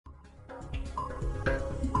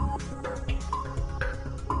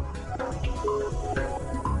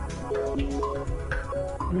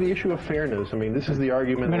The issue of fairness, I mean, this is the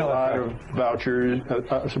argument a lot of voucher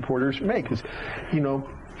supporters make is, you know,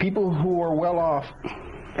 people who are well off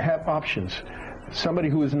have options. Somebody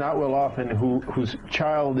who is not well off and whose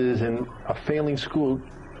child is in a failing school,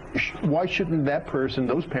 why shouldn't that person,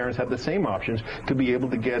 those parents, have the same options to be able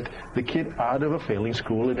to get the kid out of a failing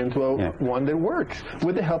school and into one that works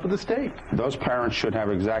with the help of the state? Those parents should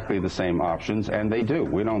have exactly the same options, and they do.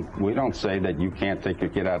 We don't say that you can't take your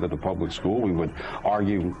kid out of the public school. We would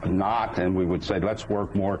argue not, and we would say let's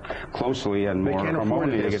work more closely and more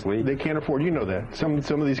harmoniously. They can't afford, you know that. Some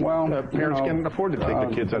of these parents can't afford to take their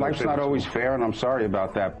kids out of life's not always fair, and I'm sorry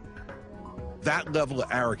about that. That level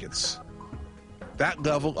of arrogance, that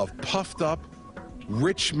level of puffed up,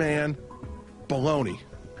 rich man baloney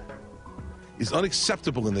is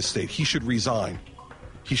unacceptable in this state. He should resign.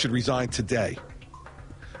 He should resign today.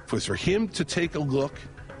 For him to take a look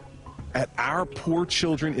at our poor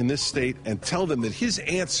children in this state and tell them that his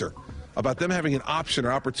answer about them having an option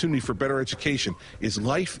or opportunity for better education is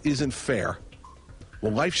life isn't fair.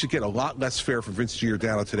 Well, life should get a lot less fair for Vince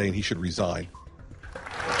Giordano today, and he should resign.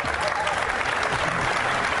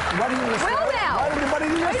 What do you say? What do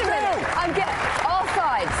you Wait a minute. All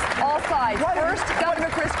sides. First, Governor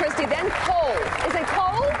Chris Christie, then Cole. Is it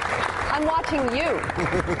Cole? I'm watching you.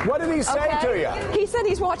 What did he say to you? He said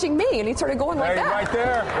he's watching me, and he started going like that. Right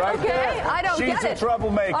there, there. I don't get it. She's a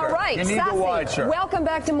troublemaker. All right, you need to watch her. Welcome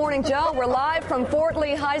back to Morning Joe. We're live from Fort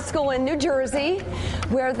Lee High School in New Jersey,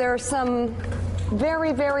 where there's some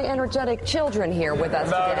very, very energetic children here with us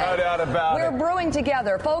today. No doubt about it. We're brewing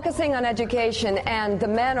together, focusing on education, and the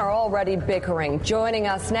men are already bickering. Joining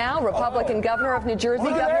us now, Republican Governor of New Jersey,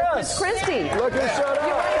 Governor Chris Christie. Look who showed up.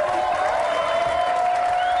 You ready for more?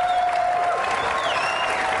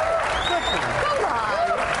 Come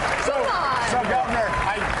on. So Governor,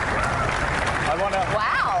 I want to...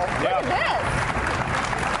 Wow. Look at this.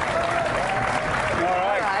 All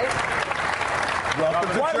right. Welcome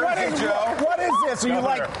to Jersey, Joe. What is this? Are you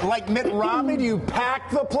like Mitt Romney? Do you pack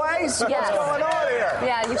the place? Yes. What's going on here?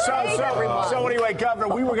 Yeah, you paid everyone. So anyway,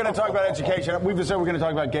 Governor, we were going to talk about education. We've decided we're going to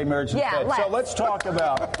talk about gay marriage instead. So let's talk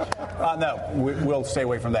about... we'll stay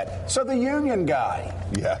away from that. So the union guy.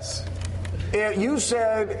 Yes. You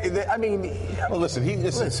said, well, listen,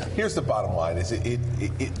 here's the bottom line.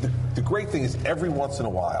 The great thing is every once in a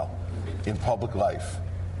while in public life,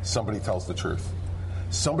 somebody tells the truth.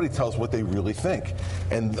 Somebody tells what they really think.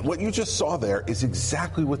 And what you just saw there is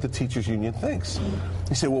exactly what the teachers union thinks.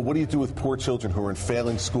 You say, well, what do you do with poor children who are in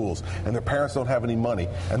failing schools and their parents don't have any money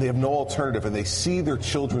and they have no alternative and they see their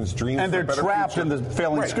children's dreams and they're trapped in the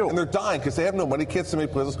failing school. And they're dying because they have no money, can't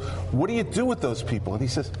submit places. What do you do with those people? And he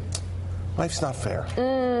says, life's not fair.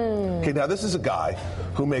 Okay, now this is a guy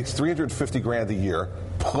who makes $350,000 a year,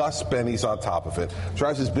 plus bennies on top of it,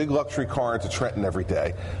 drives his big luxury car into Trenton every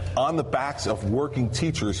day, on the backs of working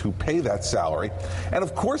teachers who pay that salary. And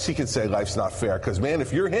of course he can say life's not fair, because man,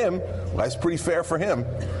 if you're him, life's pretty fair for him.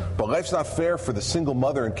 But life's not fair for the single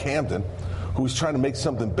mother in Camden who's trying to make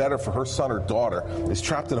something better for her son or daughter, is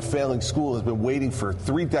trapped in a failing school, has been waiting for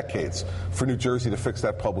 3 decades for New Jersey to fix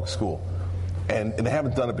that public school. And they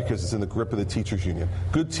haven't done it because it's in the grip of the teachers union.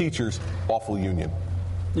 Good teachers, awful union.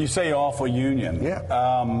 You say awful union. Yeah.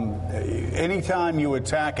 Anytime you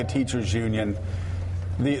attack a teachers union,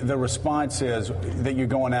 the response is that you're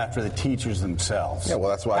going after the teachers themselves. Yeah, well,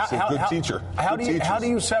 that's why I say good teacher. How do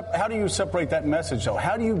you separate that message, though?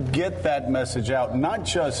 How do you get that message out, not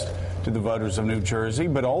just to the voters of New Jersey,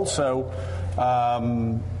 but also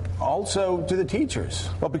to the teachers?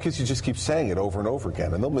 Well, because you just keep saying it over and over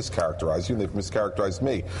again, and they'll mischaracterize you, and they've mischaracterized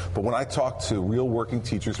me. But when I talk to real working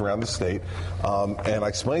teachers around the state, and I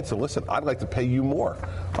explain to them, listen, I'd like to pay you more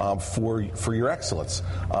for your excellence.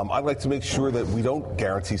 I'd like to make sure that we don't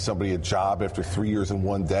guarantee somebody a job after 3 years and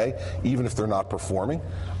 1 day, even if they're not performing.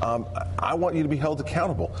 I want you to be held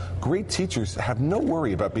accountable. Great teachers have no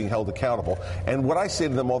worry about being held accountable. And what I say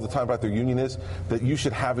to them all the time about their union is that you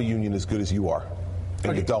should have a union as good as you are.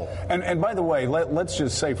 And you don't. And by the way, let's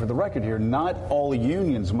just say for the record here, not all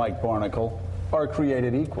unions, Mike Barnacle, are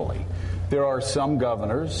created equally. There are some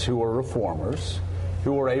governors who are reformers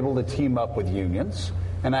who are able to team up with unions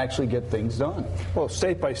and actually get things done. Well,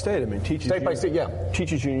 state by state. I mean, teachers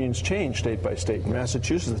unions change state by state. In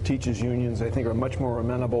Massachusetts, the teachers unions, I think, are much more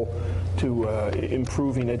amenable to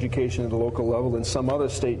improving education at the local level than some other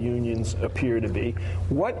state unions appear to be.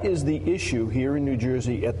 What is the issue here in New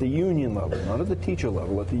Jersey at the union level, not at the teacher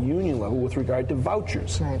level, at the union level with regard to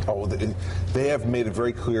vouchers? Right. Oh, they have made it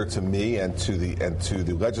very clear to me and to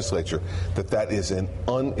the legislature that is an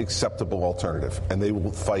unacceptable alternative, and they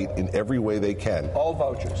will fight in every way they can. All vouchers.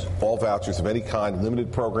 vouchers. All vouchers of any kind,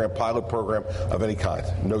 limited program, pilot program of any kind.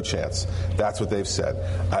 No chance. That's what they've said.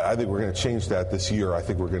 I think we're going to change that this year. I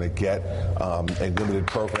think we're going to get a limited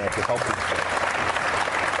program to help people.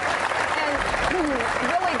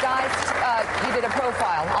 You did a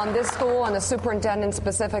profile on this school and the superintendent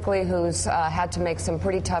specifically who's had to make some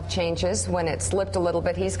pretty tough changes when it slipped a little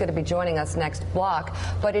bit. He's going to be joining us next block.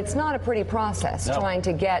 But it's not a pretty process trying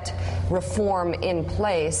to get reform in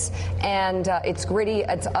place. And it's gritty.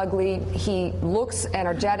 It's ugly. He looks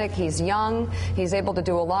energetic. He's young. He's able to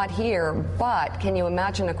do a lot here. But can you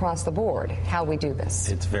imagine across the board how we do this?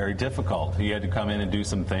 It's very difficult. You had to come in and do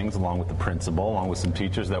some things along with the principal, along with some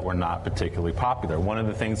teachers that were not particularly popular. One of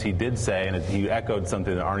the things he did say, and he echoed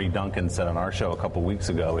something that Arnie Duncan said on our show a couple weeks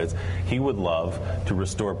ago, is he would love to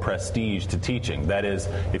restore prestige to teaching. That is,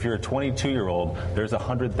 if you're a 22-year-old, there's a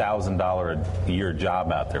 $100,000 a year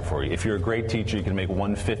job out there for you. If you're a great teacher, you can make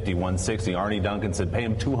 $150,000, $160,000. Arnie Duncan said, pay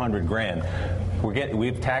him $200,000. We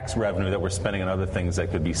have tax revenue that we're spending on other things that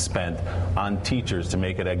could be spent on teachers to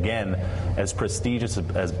make it, again, as prestigious a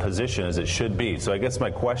position as it should be. So I guess my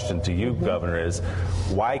question to you, Governor, is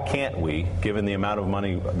why can't we, given the amount of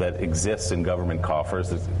money that exists in government coffers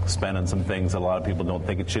that's spent on some things that a lot of people don't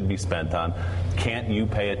think it should be spent on, can't you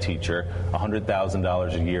pay a teacher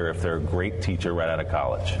 $100,000 a year if they're a great teacher right out of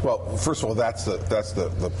college? Well, first of all, that's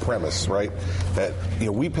the premise, right? That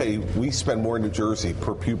we spend more in New Jersey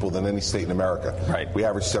per pupil than any state in America. Right. We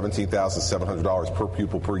average $17,700 per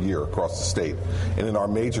pupil per year across the state. And in our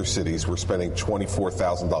major cities, we're spending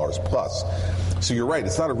 $24,000 plus. So you're right,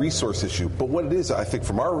 it's not a resource issue. But what it is, I think,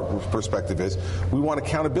 from our perspective is we want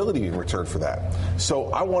accountability in return for that. So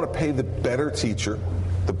I want to pay the better teacher,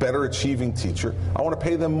 the better achieving teacher. I want to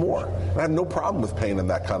pay them more. And I have no problem with paying them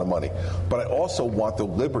that kind of money. But I also want the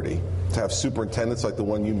liberty to have superintendents like the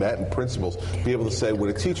one you met and principals be able to say, when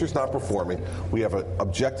a teacher's not performing, we have an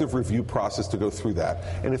objective review process to go through that.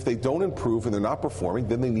 And if they don't improve and they're not performing,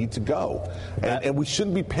 then they need to go. And we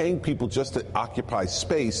shouldn't be paying people just to occupy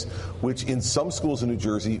space, which in some schools in New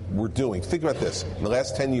Jersey we're doing. Think about this. In the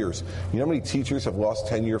last 10 years, you know how many teachers have lost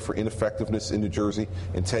tenure for ineffectiveness in New Jersey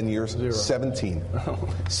in 10 years? 0. 17.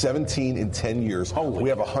 17 in 10 years. We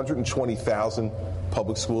have 120,000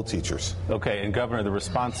 public school teachers. Okay, and Governor, the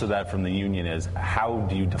response to that from the union is, how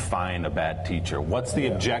do you define a bad teacher? What's the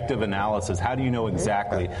objective analysis? How do you know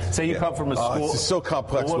exactly? Say you come from a school. It's so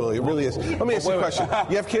complex, Willie. It really is. Let me ask you a question.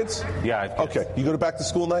 You have kids? Yeah, I have kids. Okay. You go to back to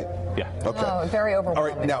school night? Yeah. Okay. Oh, very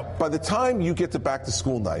overwhelming. All right. Now, by the time you get to back to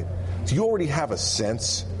school night, do you already have a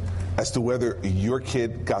sense as to whether your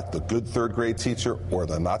kid got the good third grade teacher or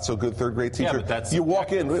the not so good third grade teacher? Yeah, but that's you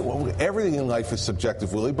walk in, everything in life is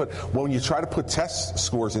subjective, Willie, but when you try to put test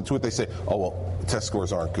scores into it, they say, oh, well, test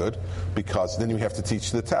scores aren't good because then you have to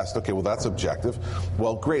teach the test. Okay, well, that's objective.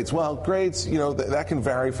 Well, grades, that can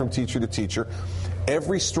vary from teacher to teacher.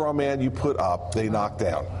 Every straw man you put up, they knock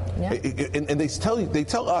down. Yeah. And they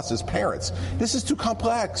tell us as parents, this is too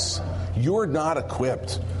complex. You're not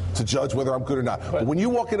equipped to judge whether I'm good or not. But when you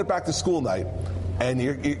walk into back to school night and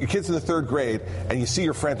your kid's in the third grade and you see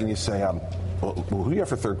your friend and you say, well, who are you have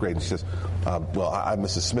for third grade? And she says, well, I'm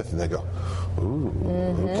Mrs. Smith. And they go, ooh,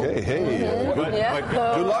 okay, hey,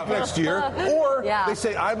 good luck next year. Or they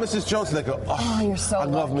say, I'm Mrs. Jones. And they go, oh, you're so I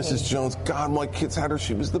love lucky. Mrs. Jones. God, my kids had her.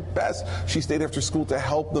 She was the best. She stayed after school to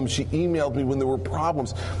help them. She emailed me when there were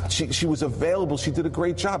problems. She was available. She did a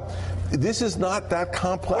great job. This is not that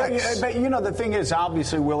complex. But the thing is,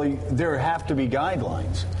 obviously, Willie, there have to be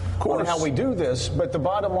guidelines on how we do this. But the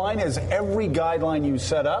bottom line is, every guideline you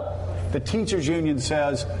set up, the teachers union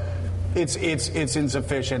says it's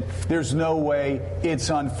insufficient. There's no way. It's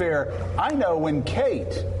unfair. I know when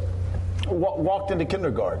Kate walked into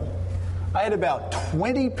kindergarten, I had about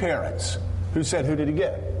 20 parents who said, "Who did he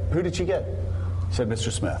get? Who did she get?" I said,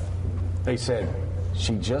 "Mr. Smith." They said,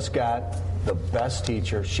 "She just got the best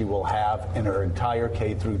teacher she will have in her entire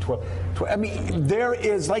K through 12. I mean, there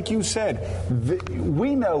is, like you said,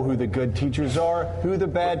 we know who the good teachers are, who the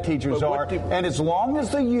bad teachers are, and as long as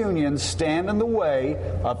the unions stand in the way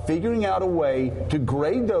of figuring out a way to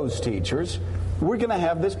grade those teachers, we're going to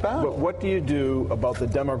have this battle. But what do you do about the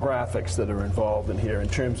demographics that are involved in here in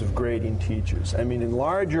terms of grading teachers? I mean, in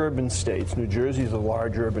large urban states, New Jersey is a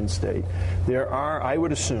large urban state, there are, I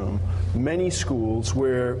would assume, many schools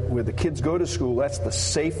where the kids go to school, that's the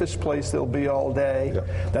safest place they'll be all day.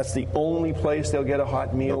 Yeah. That's the only place they'll get a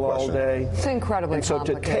hot meal all day. It's incredibly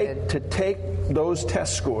complicated. And so to take those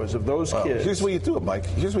test scores of those kids. Here's what you do it, Mike.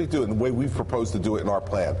 Here's what you do it, and the way we've proposed to do it in our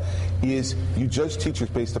plan is you judge teachers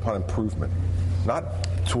based upon improvement. Not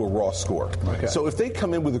to a raw score. Okay. So if they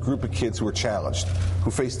come in with a group of kids who are challenged,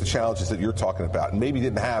 who face the challenges that you're talking about, and maybe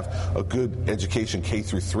didn't have a good education K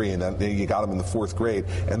through 3, and then you got them in the 4th grade,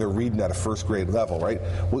 and they're reading at a 1st grade level, right?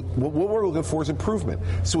 What we're looking for is improvement.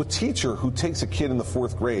 So a teacher who takes a kid in the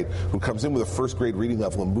 4th grade, who comes in with a 1st grade reading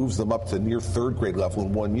level and moves them up to near 3rd grade level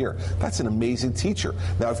in 1 year, that's an amazing teacher.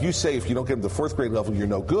 Now, if you say if you don't get them to the 4th grade level, you're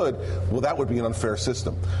no good, well, that would be an unfair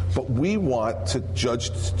system. But we want to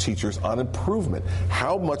judge teachers on improvement.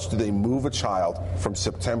 How much do they move a child from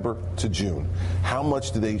September to June? How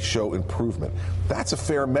much do they show improvement? That's a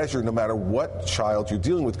fair measure no matter what child you're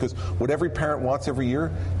dealing with, because what every parent wants every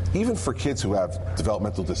year, even for kids who have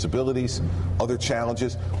developmental disabilities, other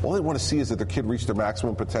challenges, all they want to see is that their kid reach their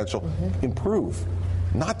maximum potential, improve.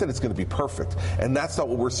 Not that it's going to be perfect. And that's not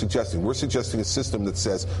what we're suggesting. We're suggesting a system that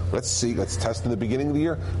says, let's test in the beginning of the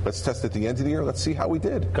year, let's test at the end of the year, let's see how we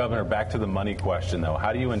did. Governor, back to the money question, though.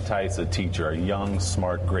 How do you entice a teacher, a young,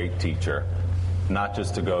 smart, great teacher, not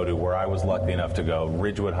just to go to where I was lucky enough to go,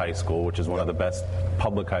 Ridgewood High School, which is one of the best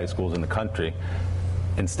public high schools in the country,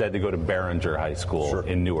 instead to go to Barringer High School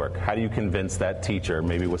in Newark? How do you convince that teacher,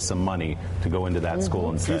 maybe with some money, to go into that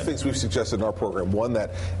school instead? A few things we've suggested in our program. One,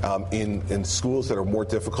 that in schools that are more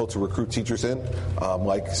difficult to recruit teachers in,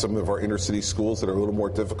 like some of our inner city schools that are a little more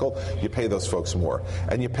difficult, you pay those folks more.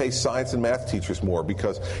 And you pay science and math teachers more,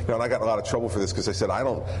 because, and I got in a lot of trouble for this because I said I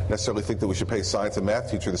don't necessarily think that we should pay a science and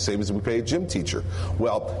math teacher the same as we pay a gym teacher.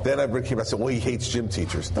 Well, then everybody came out and said, well, he hates gym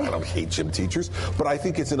teachers. No, I don't hate gym teachers, but I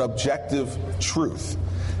think it's an objective truth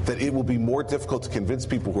that it will be more difficult to convince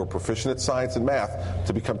people who are proficient at science and math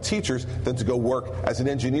to become teachers than to go work as an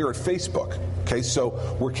engineer at Facebook. Okay,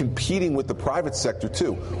 so we're competing with the private sector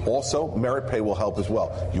too. Also, merit pay will help as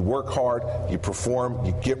well. You work hard, you perform,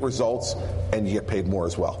 you get results, and you get paid more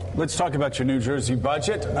as well. Let's talk about your New Jersey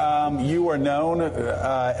budget. You are known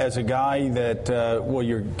as a guy that,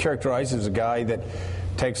 you're characterized as a guy that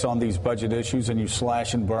takes on these budget issues and you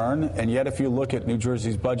slash and burn. And yet, if you look at New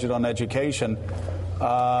Jersey's budget on education,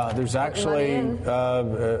 there's actually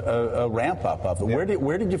a ramp up of it. Yeah.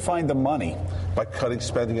 Where did you find the money? By cutting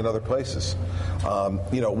spending in other places.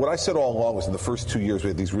 What I said all along was in the first 2 years we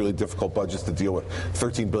had these really difficult budgets to deal with,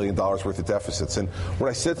 $13 billion worth of deficits. And what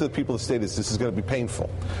I said to the people of the state is this is going to be painful.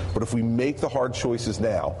 But if we make the hard choices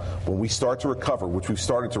now, when we start to recover, which we've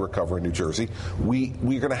started to recover in New Jersey, we're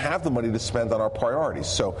going to have the money to spend on our priorities.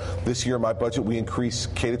 So this year in my budget, we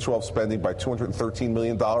increased K-12 spending by $213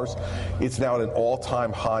 million. It's now at an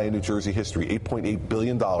all-time high in New Jersey history, $8.8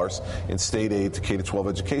 billion in state aid to K-12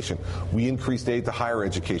 education. We increased aid to higher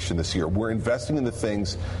education this year. We're investing in the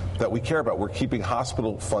things that we care about. We're keeping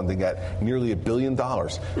hospital funding at nearly $1 billion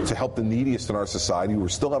to help the neediest in our society who are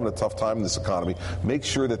still having a tough time in this economy, make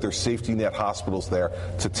sure that there's safety net hospitals there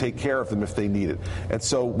to take care of them if they need it. And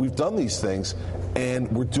so we've done these things, and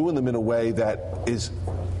we're doing them in a way that is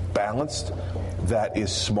balanced, that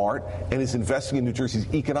is smart, and is investing in New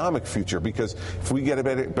Jersey's economic future, because if we get a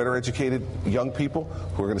better educated young people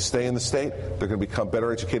who are going to stay in the state, they're going to become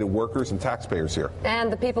better educated workers and taxpayers here.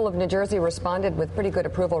 And the people of New Jersey responded with pretty good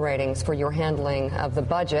approval ratings for your handling of the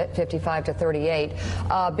budget, 55 to 38.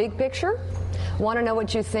 Big picture? Want to know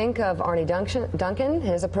what you think of Arne Duncan,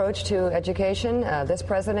 his approach to education, this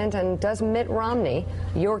president, and does Mitt Romney,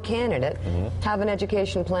 your candidate, have an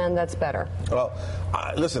education plan that's better? Well,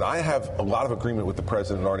 listen, I have a lot of agreement with the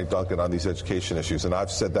president, Arne Duncan, on these education issues, and I've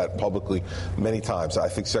said that publicly many times. I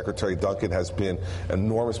think Secretary Duncan has been an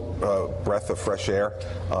enormous breath of fresh air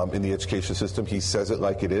in the education system. He says it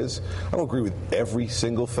like it is. I don't agree with every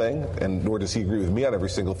single thing, and nor does he agree with me on every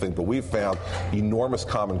single thing, but we've found enormous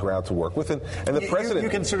common ground to work with. And the president, you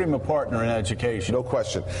consider him a partner in education, no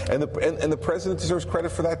question. And the president deserves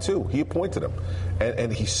credit for that too. He appointed him,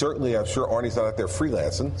 and he certainly, I'm sure Arnie's not out there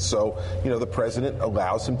freelancing. So the president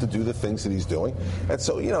allows him to do the things that he's doing. And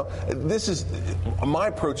so this is my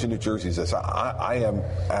approach in New Jersey. Is this: I am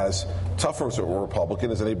as tough as a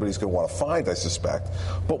Republican as anybody's going to want to find, I suspect.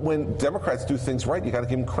 But when Democrats do things right, you got to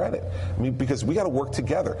give them credit. I mean, because we got to work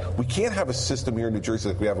together. We can't have a system here in New Jersey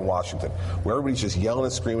like we have in Washington, where everybody's just yelling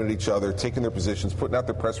and screaming at each other, taking their positions, putting out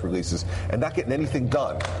their press releases, and not getting anything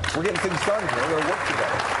done. We're getting things done here. We're going to work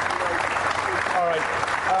together. All right.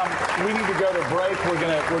 We need to go to break. We're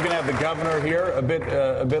gonna have the governor here a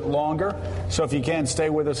bit longer. So if you can, stay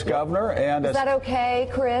with us, Governor. And is that okay,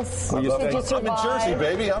 Chris? I'm in Jersey,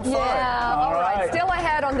 baby. I'm fine. Yeah. All right. Still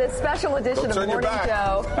ahead on this special edition of Morning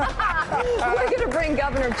Joe. We're going to bring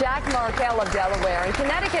Governor Jack Markell of Delaware and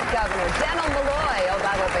Connecticut Governor Dannel Malloy. Oh,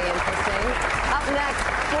 that'll be interesting. Up next,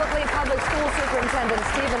 Fort Lee Public School Superintendent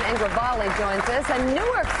Stephen Ingravali joins us, and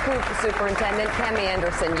Newark School Superintendent Kemi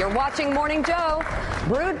Anderson. You're watching Morning Joe,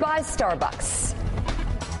 brewed by Starbucks.